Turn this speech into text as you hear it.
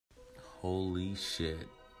Holy shit.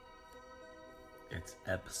 It's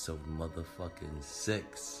episode motherfucking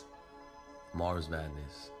 6. Mars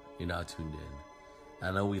Madness. You're not tuned in.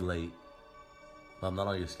 I know we late, but I'm not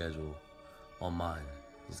on your schedule. On mine.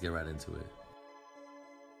 Let's get right into it.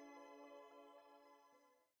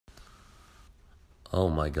 Oh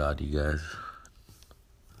my god, you guys.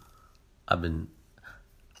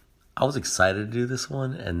 I was excited to do this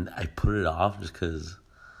one, and I put it off just because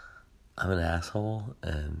I'm an asshole,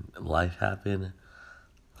 and life happened,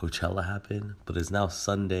 Coachella happened, but it's now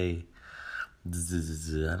Sunday, I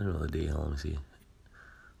don't know the date, let me see,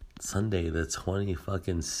 Sunday the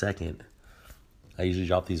 22nd. I usually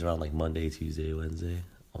drop these around like Monday, Tuesday, Wednesday.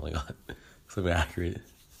 Oh my god, it's like an accurate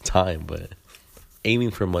time, but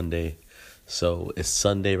aiming for Monday. So it's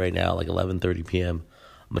Sunday right now, like 11:30 p.m.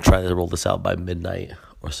 I'm going to try to roll this out by midnight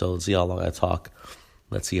or so. Let's see how long I talk.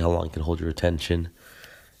 Let's see how long I can hold your attention.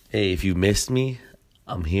 Hey, if you missed me,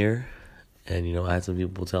 I'm here. And, I had some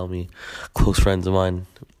people tell me, close friends of mine,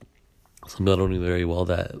 some people I don't know very well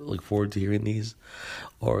that look forward to hearing these,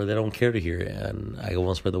 or they don't care to hear it, and I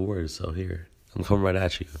want to spread the word. So here, I'm coming right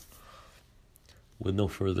at you. With no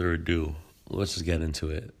further ado, let's just get into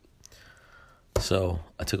it. So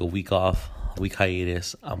I took a week off, a week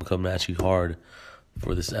hiatus. I'm coming at you hard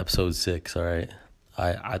for this episode 6, all right?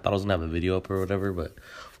 I thought I was going to have a video up or whatever, but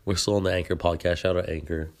we're still on the Anchor podcast. Shout out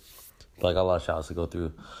Anchor. But I got a lot of shout outs to go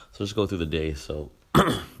through. So just go through the day. So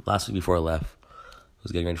last week before I left, I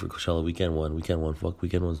was getting ready for Coachella weekend one. Fuck,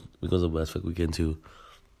 weekend was the best. Fuck, weekend 2.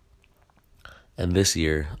 And this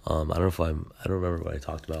year, I don't remember what I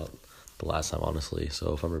talked about the last time, honestly.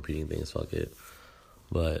 So if I'm repeating things, fuck it.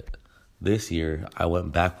 But this year, I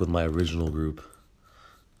went back with my original group.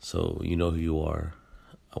 So you know who you are.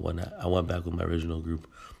 I went back with my original group,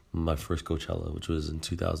 my first Coachella, which was in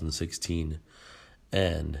 2016,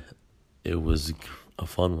 and it was a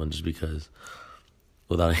fun one just because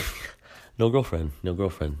without no girlfriend,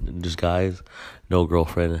 just guys, no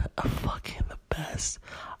girlfriend, fucking the best.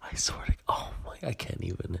 I swear to, oh my, I can't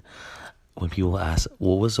even. When people ask,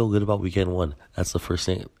 what was so good about weekend 1? That's the first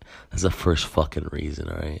thing. That's the first fucking reason,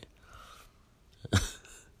 all right?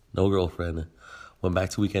 No girlfriend. Went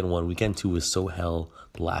back to weekend 1. Weekend 2 was so hell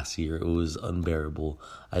last year. It was unbearable.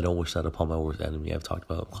 I don't wish that upon my worst enemy. I've talked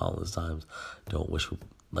about it countless times. Don't wish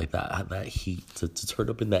like that heat. To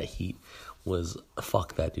turn up in that heat was,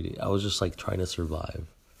 fuck that, dude. I was just like trying to survive.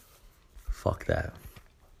 Fuck that.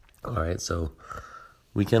 All right, so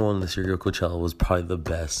weekend 1 this year, Coachella was probably the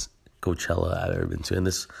best Coachella I've ever been to. And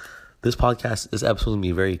this podcast, this episode is going to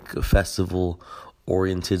be very festival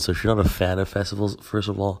oriented. So if you're not a fan of festivals, first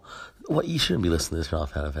of all, you shouldn't be listening to this if you're not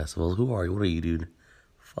a fan of festivals. Who are you? What are you, dude?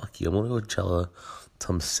 Fuck you. I'm going to go to Coachella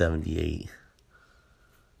till I'm 78.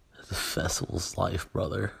 The festival's life,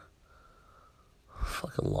 brother.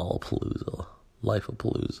 Fucking Lollapalooza. Life of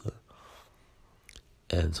Palooza.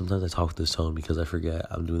 And sometimes I talk with this tone because I forget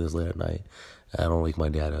I'm doing this late at night and I don't wake my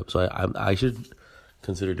dad up. So I should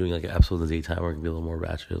consider doing like an episode in the daytime where it can be a little more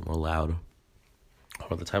ratchet, more loud.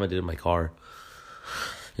 Or the time I did it in my car,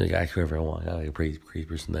 I can do whatever I want. I got like a crazy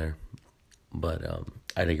person there. But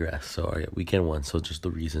I digress. So all right, weekend 1. So just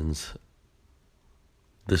the reasons.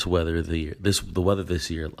 The weather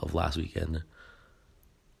this year of last weekend,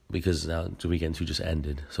 because now the weekend 2 just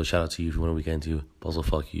ended. So shout out to you if you want a weekend 2. But also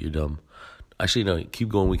fuck you, you're dumb. Actually, no, keep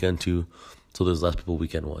going weekend 2, so there's less people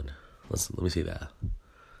weekend 1. Let me say that.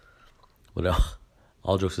 But no,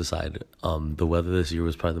 all jokes aside, the weather this year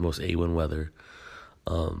was probably the most A1 weather.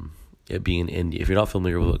 It being in India. If you're not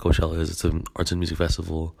familiar with what Coachella is, it's an arts and music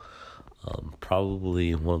festival.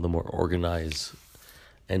 Probably one of the more organized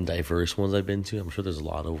and diverse ones I've been to. I'm sure there's a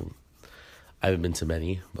lot of them. I haven't been to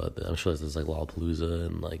many, but I'm sure there's like Lollapalooza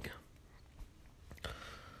and like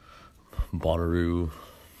Bonnaroo.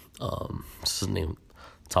 Just the name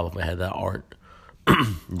top of my head that aren't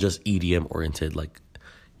just EDM oriented, like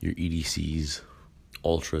your EDCs,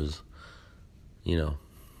 ultras,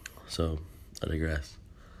 So I digress.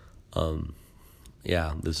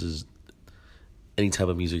 Yeah, this is any type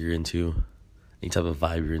of music you're into, any type of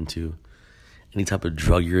vibe you're into, any type of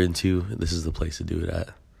drug you're into, this is the place to do it at.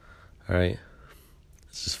 All right?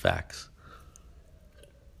 It's just facts.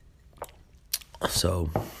 So,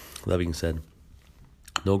 that being said,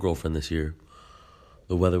 no girlfriend this year.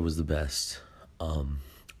 The weather was the best.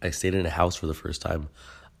 I stayed in a house for the first time.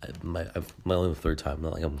 My only the third time,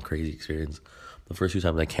 not like I'm crazy experience. The first 2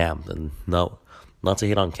 times I camped, and not to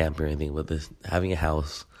hate on camping or anything, but having a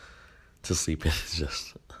house to sleep in is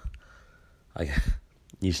just,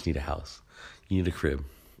 you just need a house. You need a crib,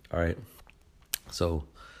 all right? So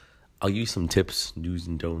I'll give you some tips, do's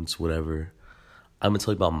and don'ts, whatever. I'm going to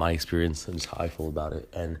tell you about my experience and just how I feel about it.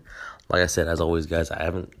 And like I said, as always, guys, I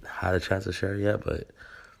haven't had a chance to share it yet, but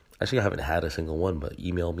actually I haven't had a single one, but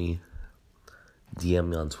email me, DM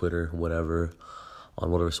me on Twitter, whatever,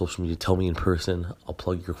 on whatever social media. Tell me in person. I'll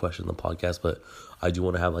plug your question in the podcast, but I do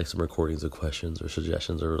want to have like some recordings of questions or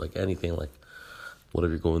suggestions or like anything, like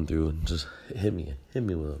whatever you're going through, and just hit me with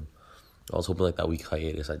them. I was hoping like that week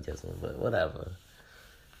hiatus I'd get some, but whatever.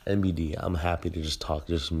 NBD, I'm happy to just talk,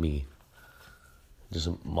 just me. Just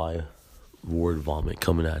my word vomit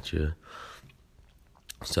coming at you.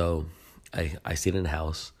 So I stayed in the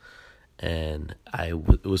house, and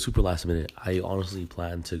it was super last minute. I honestly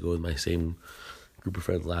planned to go with my same group of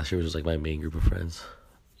friends last year, which was like my main group of friends.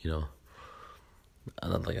 You know, I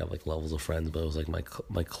don't think I have like levels of friends, but it was like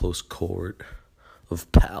my close cohort of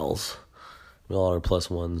pals. We all are plus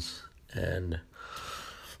ones, and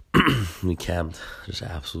we camped. Just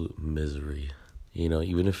absolute misery. You know,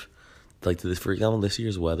 even if like this, for example, this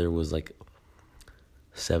year's weather was like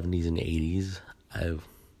 70s and 80s.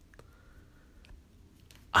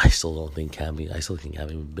 I still don't think camping. I still think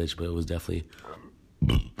camping was a bitch, but it was definitely,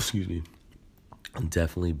 excuse me,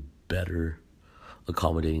 definitely better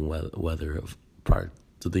accommodating weather prior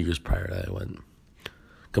to the years prior that I went,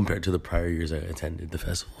 compared to the prior years I attended the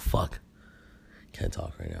festival. Fuck, can't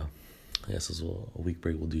talk right now. I guess this is what a week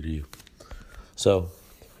break will do to you. So,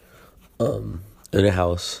 in a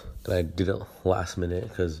house, and I did it last minute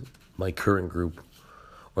because my current group,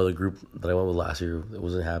 or the group that I went with last year, it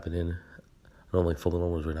wasn't happening. I don't like full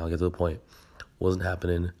numbers right now. I'll get to the point. Wasn't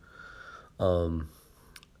happening. And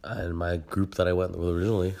my group that I went with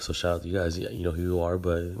originally, so shout out to you guys. Yeah, you know who you are,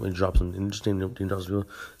 but I'm going to drop some interesting drops.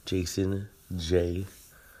 Jason, J,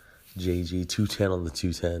 JG, 210 on the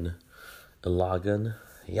 210, Ilagan,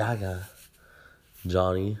 Yaga,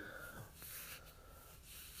 Johnny,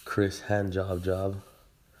 Chris, Handjob.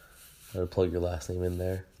 I'm going to plug your last name in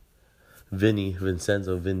there. Vinny,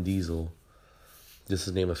 Vincenzo, Vin Diesel. Just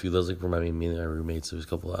to name a few. Those like remind me of my roommates. There was a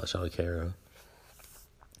couple out. Shout out Kara.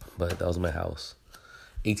 But that was my house.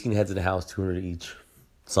 18 heads in the house, 200 each.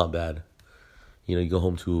 It's not bad. You know, you go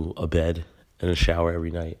home to a bed and a shower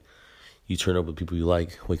every night. You turn up with people you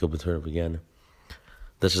like, wake up and turn up again.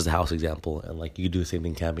 That's just a house example. And like, you could do the same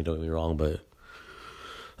thing camping, don't get me wrong, but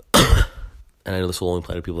and I know this will only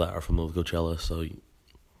apply to people that are familiar with Coachella, so if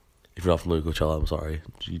you're not familiar with Coachella, I'm sorry.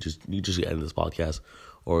 You just end this podcast,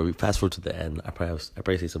 or fast forward to the end. I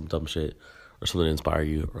probably say some dumb shit or something to inspire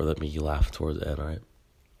you or that make you laugh towards the end. All right.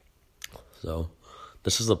 So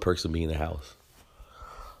this is the perks of being in the house.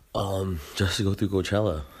 Just to go through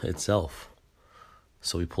Coachella itself.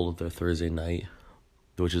 So we pulled up there Thursday night,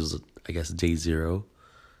 which is I guess day 0.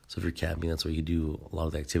 So if you're camping, that's where you do a lot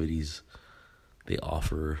of the activities they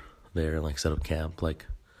offer there, and like set up camp. Like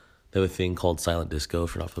they have a thing called silent disco.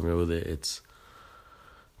 If you're not familiar with it, it's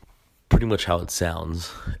pretty much how it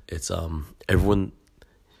sounds. It's everyone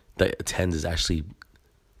that attends is actually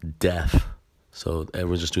deaf, so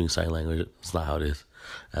everyone's just doing sign language. It's not how it is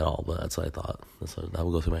at all, but that's what I thought. That's what that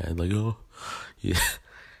would go through my head. Like, oh, yeah,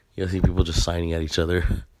 you see people just signing at each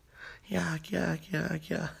other. Yeah.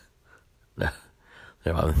 Nah,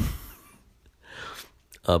 they're not.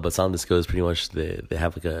 But silent disco is pretty much they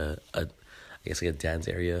have like a I guess like a dance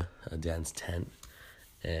area, a dance tent,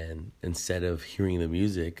 and instead of hearing the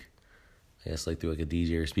music, I guess like through like a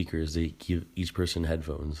DJ or speakers, they give each person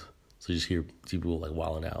headphones, so you just hear people like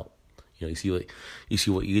wilding out. You know, you see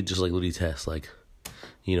what you could just like literally test, like,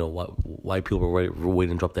 you know, white people were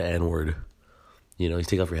waiting to drop the N word. You know, you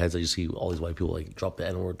take off your headset, you see all these white people like drop the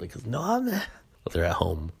N word, like, no, I'm not. But they're at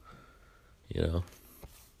home. You know,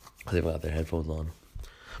 they've got their headphones on.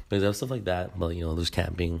 But they have stuff like that. But you know, there's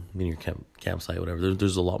camping in your campsite, whatever.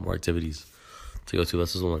 There's a lot more activities to go to.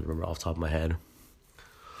 That's just the one I remember off the top of my head.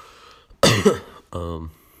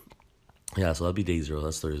 Yeah, so that'll be day 0.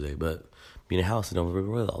 That's Thursday. But being in a house, I don't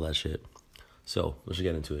remember with all that shit. So let's just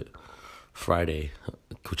get into it. Friday,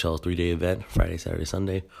 Coachella 3-day event. Friday, Saturday,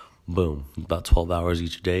 Sunday. Boom. About 12 hours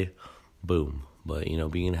each day. Boom. But you know,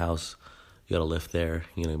 being in a house, you gotta lift there.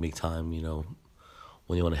 You know, make time. You know,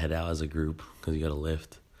 when you want to head out as a group, because you gotta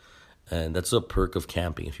lift. And that's a perk of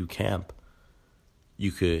camping. If you camp,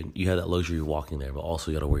 you have that luxury of walking there, but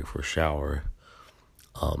also you gotta wait for a shower,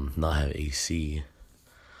 not have AC,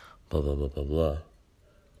 blah blah blah blah blah.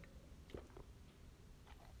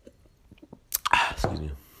 Excuse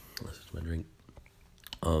me, let's switch my drink.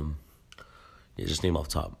 Yeah, just name off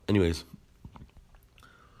top. Anyways,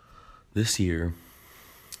 this year,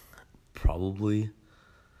 probably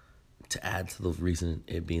to add to the reason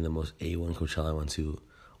it being the most A1 Coachella I went to,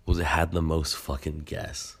 was it had the most fucking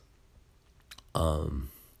guests. The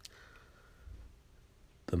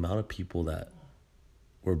amount of people that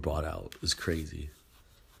were brought out. It was crazy.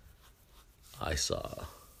 I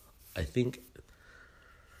think,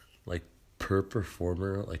 like, per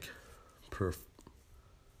performer, like, per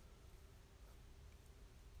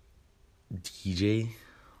DJ,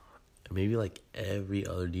 maybe, like, every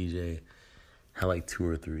other DJ had, like, 2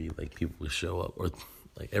 or 3, like, people would show up. Or,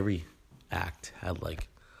 like, every act had, like,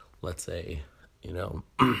 let's say, for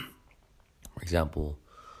example,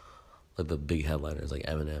 like, the big headliners, like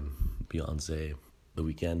Eminem, Beyonce, The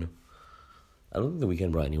Weeknd. I don't think The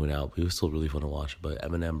Weeknd brought anyone out, but it was still really fun to watch. But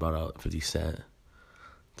Eminem brought out 50 Cent,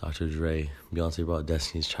 Dr. Dre, Beyonce brought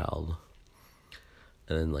Destiny's Child,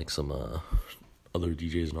 and then, like, some other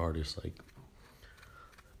DJs and artists, like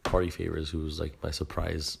Party Favors, who was, like, my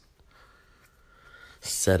surprise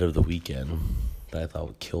set of the weekend that I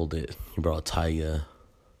thought killed it. He brought out Tyga,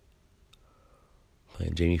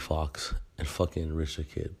 playing Jamie Foxx, and fucking Rich the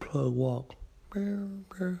Kid. Plug walk. Yeah,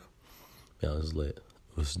 it was lit.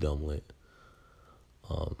 It was dumb lit.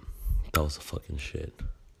 That was the fucking shit.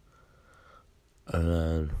 And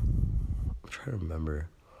then I'm trying to remember.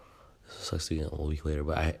 This sucks to get a week later,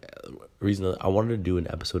 but I wanted to do an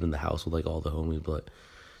episode in the house with, like, all the homies, but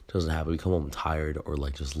it doesn't happen. We come home tired or,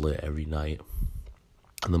 like, just lit every night.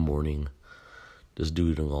 In the morning, just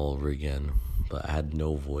do it all over again. But I had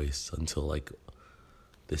no voice until, like,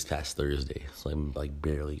 this past Thursday, so I, like,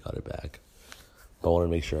 barely got it back. But I wanted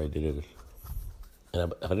to make sure I did it.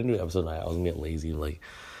 And if I didn't do an episode tonight, I was gonna get lazy and, like,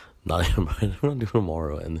 not do it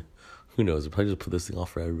tomorrow. And who knows? I'll probably just put this thing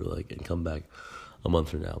off forever, like, and come back a month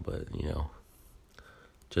from now. But,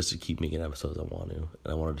 just to keep making episodes, I want to.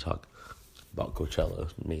 And I wanted to talk about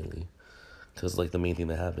Coachella mainly, because, like, the main thing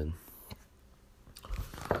that happened.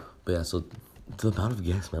 But yeah, so the amount of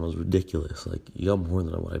gas, man, was ridiculous. Like, you got more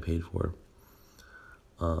than what I paid for.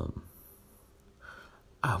 I'm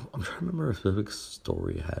trying to remember a specific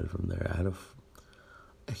story I had from there.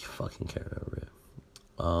 I fucking can't remember it.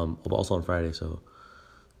 But also on Friday, so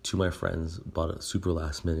 2 of my friends bought it super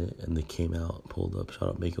last minute, and they came out, pulled up. Shout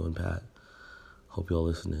out Mako and Pat. Hope y'all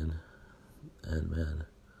listening. And, man,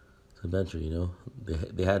 it's an adventure,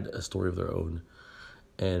 They had a story of their own,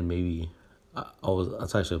 and maybe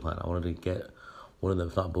that's actually a plan. I wanted to get one of them,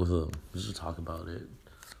 if not both of them, just to talk about it.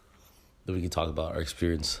 Then we can talk about our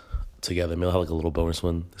experience together. Maybe I'll have, like, a little bonus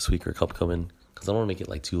one this week or a couple coming, because I don't want to make it,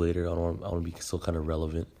 like, too later. I want to be still kind of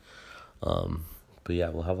relevant. But yeah,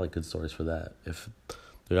 we'll have, like, good stories for that if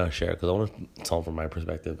they're not shared, because I want to tell them from my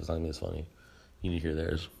perspective. It's not gonna be as funny. You need to hear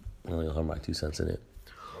theirs. I only have my 2 cents in it.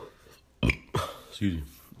 Excuse me.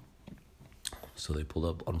 So they pulled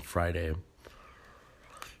up on Friday.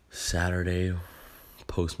 Saturday,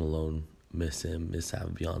 Post Malone, miss him, miss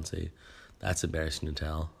having Beyonce. That's embarrassing to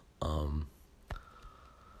tell.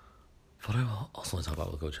 What I also want to talk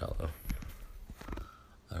about with Coachella.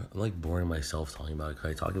 I'm, like, boring myself talking about it,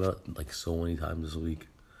 because I talked about it, like, so many times this week.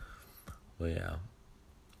 But yeah.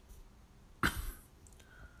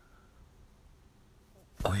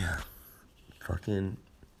 Oh yeah.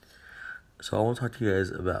 So I want to talk to you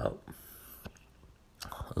guys about,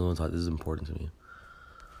 this is important to me.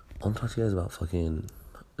 I want to talk to you guys about fucking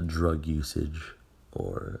drug usage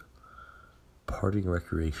or partying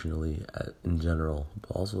recreationally in general,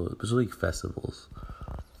 but also especially festivals.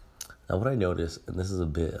 Now, what I noticed, and this is a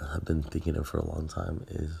bit I've been thinking of for a long time,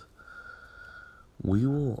 is we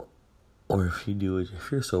will, or if you do it,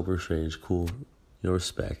 if you're sober, strange, cool,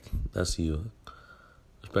 respect, that's you,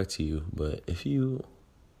 respect to you. But if you,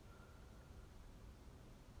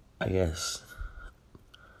 I guess,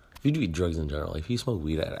 if you do drugs in general, like, if you smoke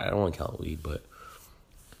weed, I don't want to count weed, but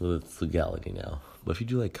it's legality now. But if you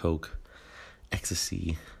do, like, coke,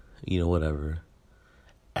 ecstasy, whatever,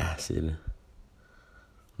 acid,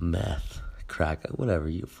 meth, crack, whatever,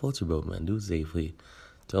 you float your boat, man. Do it safely.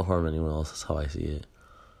 Don't harm anyone else. That's how I see it.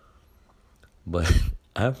 But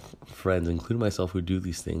I have friends, including myself, who do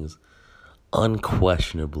these things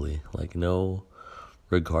unquestionably, like, no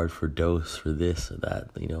regard for dose, for this or that,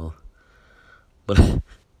 But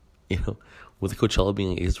with the Coachella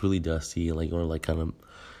being, it's really dusty, and, like, you want to, like, kind of,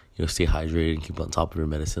 stay hydrated and keep on top of your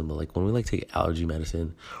medicine. But, like, when we, like, take allergy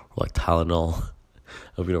medicine or, like, Tylenol,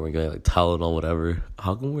 if you know we're getting, like, Tylenol, whatever,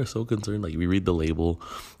 how come we're so concerned? Like, we read the label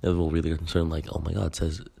and we're really concerned, like, oh my God, it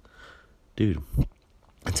says, dude,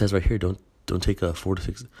 it says right here, don't take a 4 to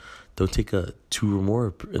 6, don't take a 2 or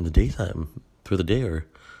more in the daytime through the day, or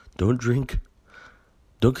don't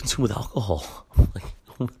consume with alcohol. I'm like,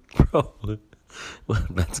 bro, well,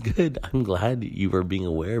 that's good. I'm glad you are being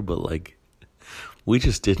aware, but, like, we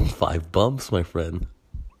just did 5 bumps, my friend.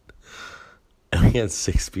 And we had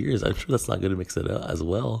 6 beers. I'm sure that's not going to mix it up as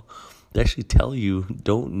well. They actually tell you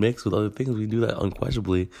don't mix with other things. We do that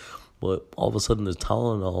unquestionably. but all of a sudden there's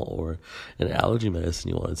Tylenol or an allergy medicine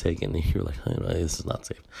you want to take, and you're like, oh, no, this is not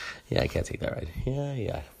safe. Yeah, I can't take that ride.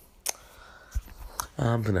 Yeah.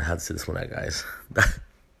 I'm gonna have to sit this one out, guys.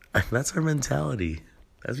 That's our mentality.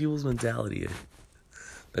 That's people's mentality.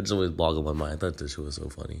 That just always boggled my mind. I thought this shit was so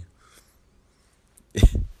funny.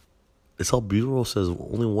 It's all Butyral says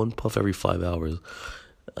only one puff every 5 hours.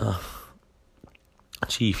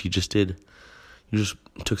 Chief, you just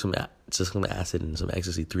took some acid and some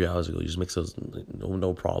ecstasy 3 hours ago. You just mix those,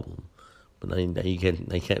 no problem. But now you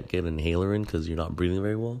can't get an inhaler in because you're not breathing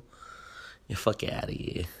very well. Yeah, fuck out of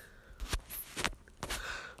here.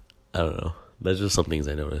 I don't know. That's just some things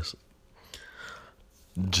I noticed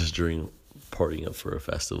just during partying up for a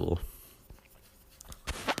festival.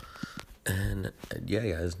 And yeah,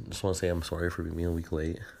 guys, just want to say I'm sorry for being a week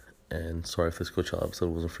late, and sorry if this Coachella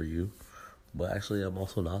episode wasn't for you. But actually, I'm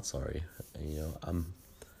also not sorry. And, I'm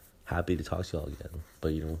happy to talk to y'all again.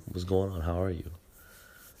 But what's going on? How are you?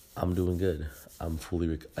 I'm doing good. I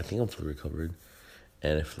think I'm fully recovered.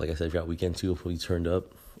 And if, like I said, if you're at weekend 2, if we turned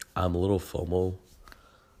up, I'm a little FOMO,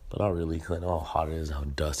 but not really, because I know how hot it is, how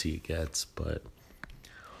dusty it gets. But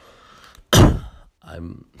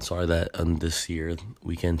I'm sorry that this year,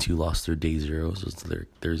 weekend 2 lost their day 0, so it's their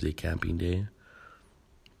Thursday camping day.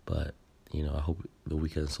 But, I hope the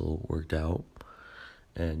weekend still worked out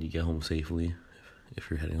and you get home safely if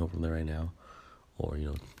you're heading home from there right now. Or,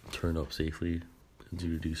 turn up safely,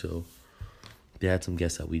 continue to do so. They had some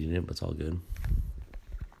guests that we didn't, but it's all good.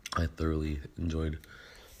 I thoroughly enjoyed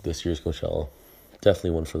this year's Coachella.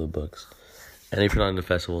 Definitely one for the books. And if you're not into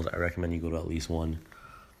festivals, I recommend you go to at least one.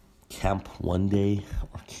 Camp one day,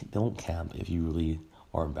 or don't camp if you really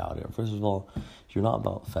are about it. First of all, if you're not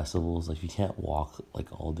about festivals, like you can't walk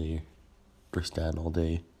all day or stand all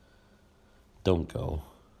day, don't go.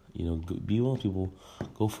 Be one of those people.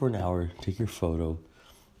 Go for an hour, take your photo,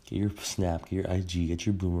 get your snap, get your IG, get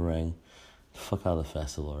your boomerang. Fuck out of the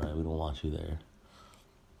festival, alright? We don't want you there.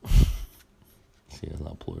 See, that's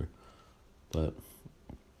not plur. But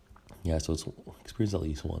yeah, so it's experience at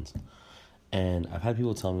least once. And I've had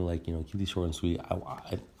people tell me, keep these short and sweet.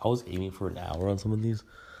 I was aiming for an hour on some of these,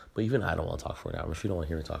 but even I don't want to talk for an hour. If you don't want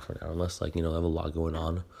to hear me talk for an hour, unless, I have a lot going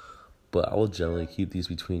on. But I will generally keep these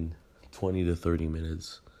between 20 to 30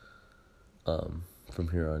 minutes from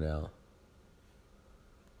here on out.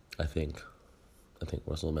 I think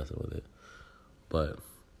we're still messing with it. But,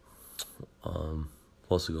 what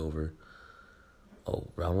else to go over? Oh,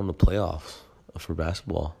 round 1 of the playoffs for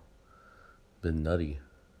basketball. Been nutty.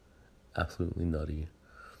 Absolutely nutty.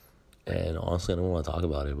 And honestly, I don't want to talk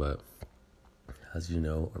about it, but as you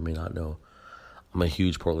know or may not know, I'm a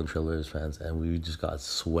huge Portland Trailblazers fan, and we just got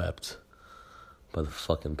swept by the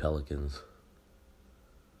fucking Pelicans.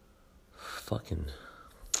 Fucking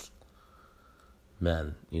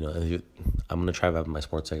man, I'm gonna try to have my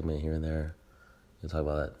sports segment here and there and talk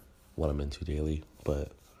about what I'm into daily,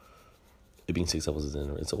 but it being 6 episodes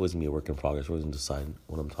in, it's always gonna be a work in progress. We're always gonna decide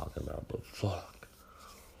what I'm talking about, but fuck.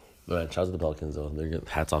 But shout out to the Pelicans, though. They're good.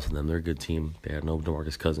 Hats off to them. They're a good team. They had no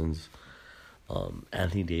DeMarcus Cousins,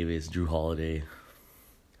 Anthony Davis, Drew Holiday,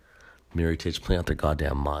 Mirotic playing out their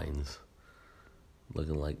goddamn minds,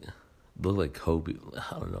 looking like Kobe.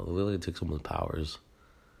 I don't know. They look like they took someone's powers.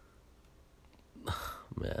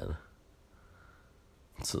 Man,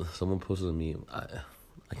 so someone posted a meme.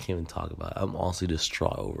 I can't even talk about it. I'm honestly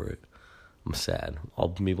distraught over it. I'm sad.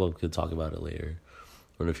 Maybe I could talk about it later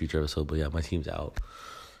or in a future episode. But yeah, my team's out.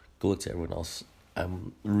 Good luck to everyone else.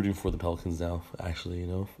 I'm rooting for the Pelicans now, actually,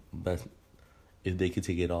 But if they could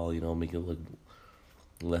take it all, make it look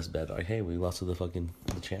less bad. Like, hey, we lost to the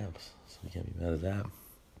champs, so we can't be mad at that.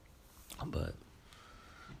 But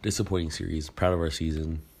disappointing series. Proud of our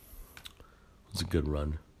season. It was a good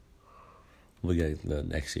run. We'll get the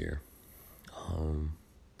next year.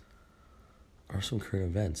 Are some current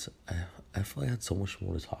events. I feel like I had so much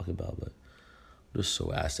more to talk about, but I'm just so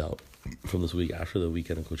assed out from this week. After the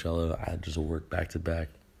weekend of Coachella, I had just work back to back.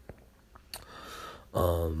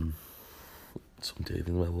 Some days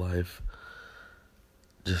in my life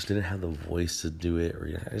just didn't have the voice to do it, or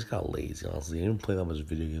I just got lazy, honestly. I didn't play that much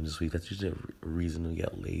video games this week. That's usually a reason to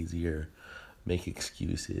get lazy or make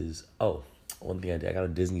excuses. Oh, one thing I did, I got a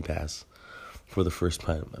Disney pass for the first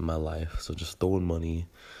time in my life. So just throwing money,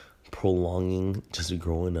 prolonging just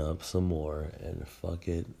growing up some more, and fuck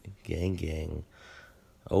it, gang.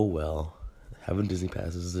 Oh well, having Disney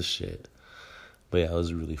passes is the shit. But yeah, it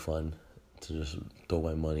was really fun to just throw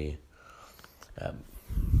my money at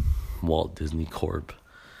Walt Disney Corp,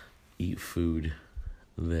 eat food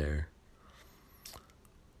there.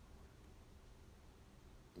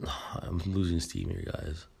 I'm losing steam here,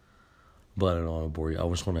 guys. But I don't want to bore you. I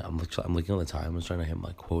just want to. I'm looking at the time. I'm trying to hit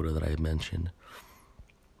my quota that I mentioned.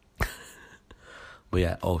 But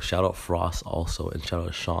yeah. Oh, shout out Frost also, and shout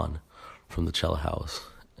out Sean from the Cella House.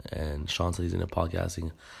 And Sean said he's into podcasting.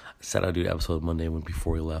 I said I'd do an episode Monday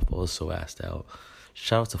before he left, but I was so assed out.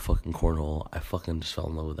 Shout out to fucking cornhole. I fucking just fell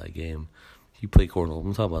in love with that game. You play cornhole.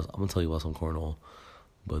 I'm gonna tell you about some cornhole.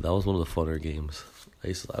 But that was one of the funner games. I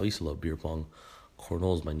used to love beer pong.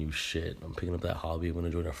 Cornhole is my new shit. I'm picking up that hobby. I'm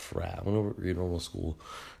gonna join a frat. I'm gonna read normal school,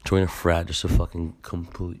 join a frat just to fucking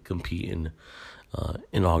compete in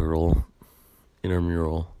intramural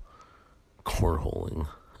cornholing.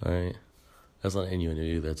 All right, that's not innuendo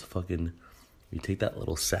either. That's fucking. You take that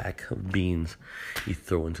little sack of beans, you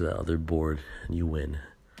throw into that other board, and you win.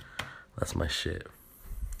 That's my shit.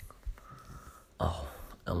 Oh,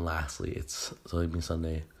 and lastly, it's only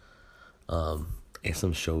Sunday. And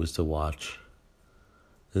some shows to watch.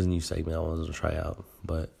 There's a new segment I wanted to try out,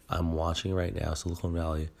 but I'm watching right now Silicon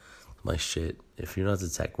Valley. My shit. If you're not in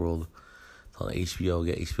the tech world, it's on HBO.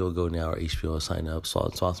 Get HBO Go now or HBO sign up. So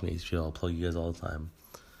it's awesome HBO. I'll plug you guys all the time.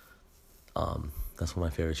 That's one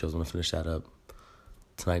of my favorite shows. I'm gonna finish that up.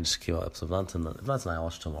 Tonight just came out, so if not tonight, I'll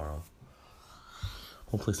watch tomorrow.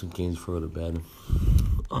 I'll play some games before I go to bed.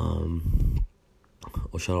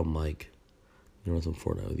 Shout out Mike. You run some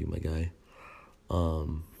Fortnite with you, my guy.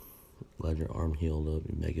 Glad your arm healed up,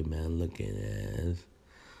 you Mega Man looking ass.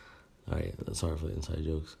 Alright, sorry for the inside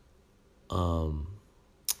jokes.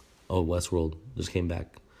 Westworld just came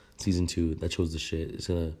back. Season 2, that show's the shit. It's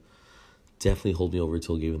gonna definitely hold me over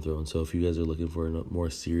till Game of Thrones. So if you guys are looking for a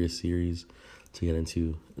more serious series to get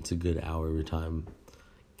into, it's a good hour every time.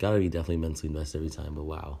 Gotta be definitely mentally invested every time, but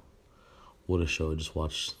wow. What a show. Just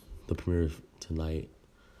watch the premiere tonight.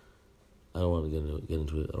 I don't want to get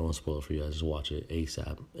into it. I don't want to spoil it for you guys. Just watch it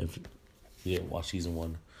ASAP. If you didn't watch season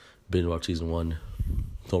 1, binge watch season 1.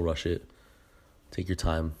 Don't rush it. Take your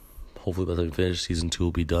time. Hopefully by the time you finish, season 2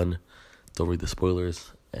 will be done. Don't read the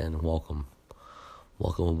spoilers. And welcome.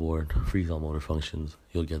 Welcome aboard. Freeze all motor functions.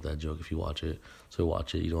 You'll get that joke if you watch it. So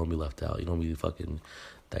watch it. You don't want to be left out. You don't want to be fucking...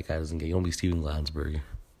 That guy doesn't get... You don't want to be Steven Glansberg.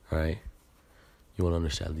 Alright? You want to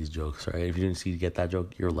understand these jokes, alright? If you didn't get that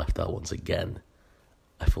joke, you're left out once again.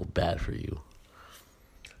 I feel bad for you.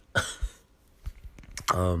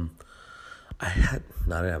 I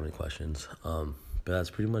didn't have any questions. But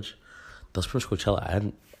that's pretty much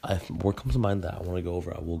Coachella. What comes to mind that I want to go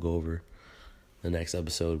over, I will go over the next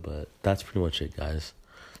episode, but that's pretty much it, guys.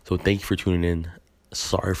 So thank you for tuning in.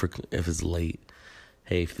 Sorry if it's late.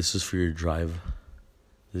 Hey, if this is for your drive,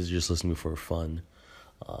 this is just listening for fun.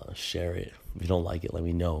 Share it. If you don't like it, let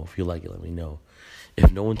me know. If you like it, let me know.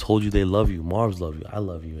 If no one told you they love you, Marbs love you. I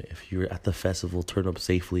love you. If you're at the festival, turn up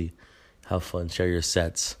safely. Have fun. Share your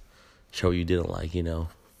sets. Share what you didn't like, Yeah.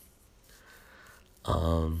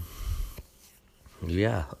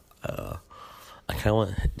 I kind of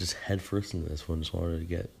want to just head first into this one. Just wanted to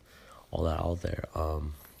get all that out there.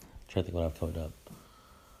 Trying to think what I've covered up.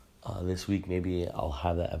 This week, maybe I'll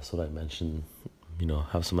have that episode I mentioned.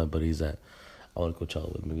 Have some of my buddies that I want to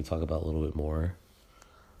Coachella with. Maybe talk about a little bit more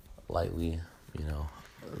lightly.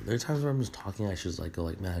 There are times where I'm just talking. I should go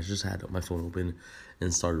man, I just had my phone open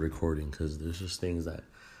and started recording, because there's just things that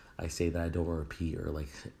I say that I don't want to repeat, or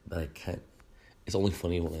that I can't. It's only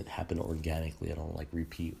funny when it happened organically. I don't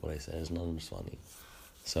repeat what I said. It's not just funny.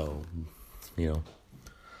 So,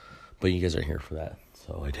 but you guys are here for that.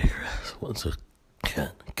 So I digress once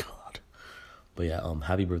again. God. But yeah,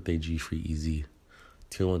 happy birthday G Free Easy.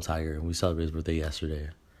 Teal and Tiger. We celebrated his birthday yesterday.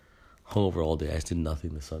 Hungover all day. I did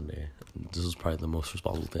nothing this Sunday. This was probably the most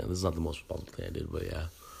responsible thing. This is not the most responsible thing I did, but yeah.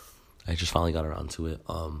 I just finally got around to it.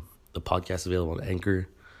 The podcast is available on Anchor.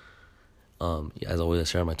 As always, I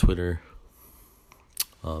share on my Twitter.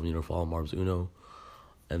 Follow Marbs Uno.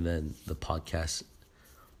 And then the podcast,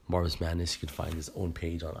 Marbs Madness, you can find his own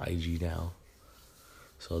page on IG now.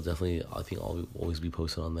 So definitely, I think I'll always be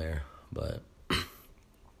posted on there. But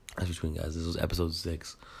that's between guys. This was episode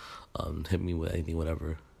 6. Hit me with anything,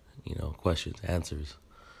 whatever. Questions, answers.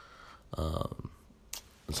 I'm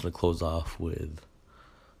just going to close off with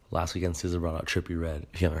last weekend SZA brought out Trippie Redd.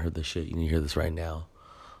 If you haven't heard this shit, you need to hear this right now.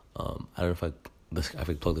 I don't know if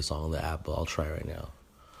I plug this song on the app, but I'll try right now.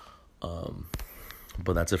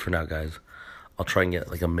 But that's it for now, guys. I'll try and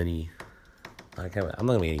get a mini. I'm not going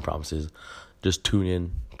to make any promises. Just tune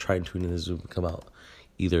in. Try and tune in. This will come out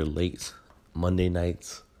either late Monday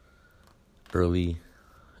nights, early,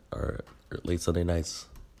 or late Sunday nights,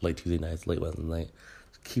 late Tuesday nights, late Wednesday night.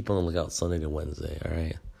 Just keep on the lookout Sunday to Wednesday, all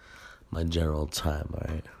right? My general time, all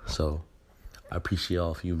right? So I appreciate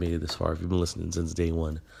y'all if you made it this far. If you've been listening since day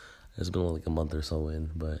one. It's been a month or so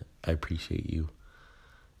in, but I appreciate you.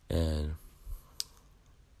 And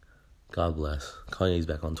God bless. Kanye's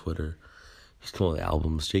back on Twitter. He's coming with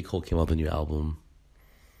albums. J. Cole came out with a new album.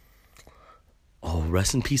 Oh,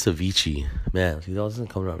 rest in peace, Aviici. Man, see, that wasn't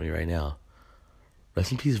coming at me right now.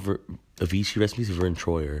 Rest in peace, Aviici. Rest in peace, Verne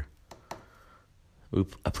Troyer.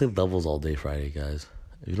 I played levels all day Friday, guys.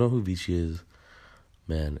 If you don't know who Aviici is,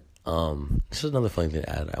 man, this is another funny thing to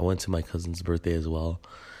add. I went to my cousin's birthday as well,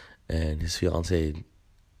 and his fiance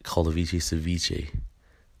called Aviici ceviche.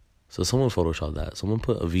 So someone photoshopped that. Someone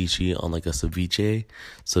put Aviici on like a ceviche,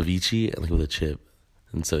 and like with a chip.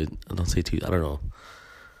 And so I don't say too. I don't know.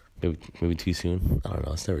 Maybe too soon. I don't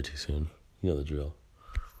know. It's never too soon. You know the drill.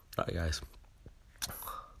 All right, guys.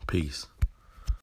 Peace.